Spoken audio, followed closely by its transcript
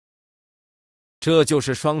这就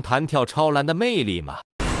是双弹跳超蓝的魅力吗？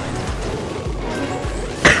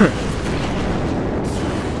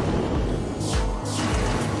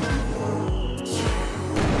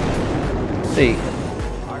这个，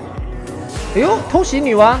哎呦，偷袭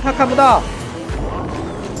女王，她看不到，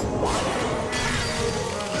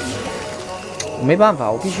没办法，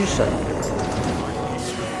我必须省。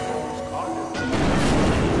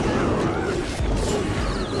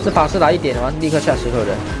这法师来一点完，立刻下石头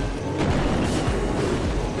人。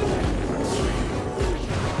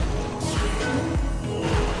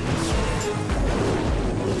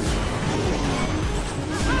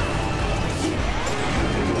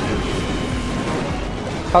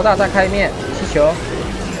超大再开一面，气球，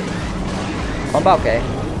黄爆给，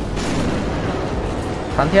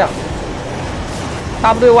弹跳，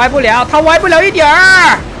大部队歪不了，他歪不了一点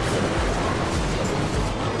儿。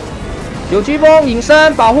有飓风，隐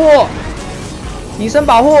身保护，隐身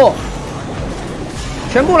保护，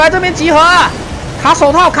全部来这边集合，卡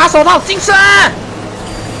手套，卡手套，近身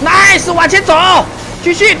 ，nice， 往前走，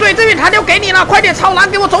继续，对，这边弹跳给你了，快点，超蓝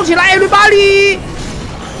给我走起来 ，everybody，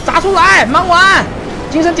 砸出来，忙完。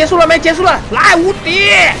精神结束了没？结束了，来无敌！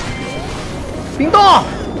冰冻，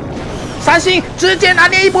三星直接拿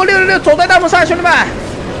捏一波666，走在大门上，兄弟们！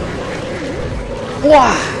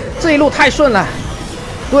哇，这一路太顺了，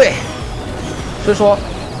对，所以说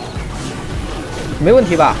没问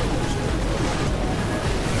题吧？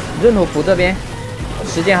闰土府这边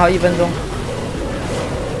时间还有1分钟，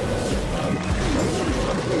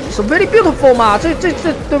是 very beautiful 嘛？这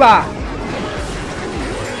对吧？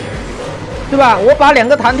对吧？我把2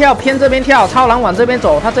个弹跳偏这边跳，超蓝往这边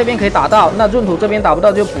走，他这边可以打到，那闰土这边打不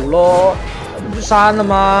到就补咯，不就删了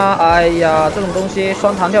吗？哎呀，这种东西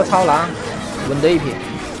双弹跳超蓝，稳得一撇，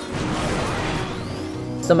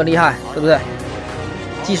这么厉害，对不对？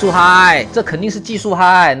技术嗨，这肯定是技术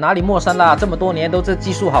嗨，哪里陌生啦？这么多年都这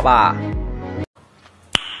技术好吧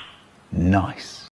 ？Nice。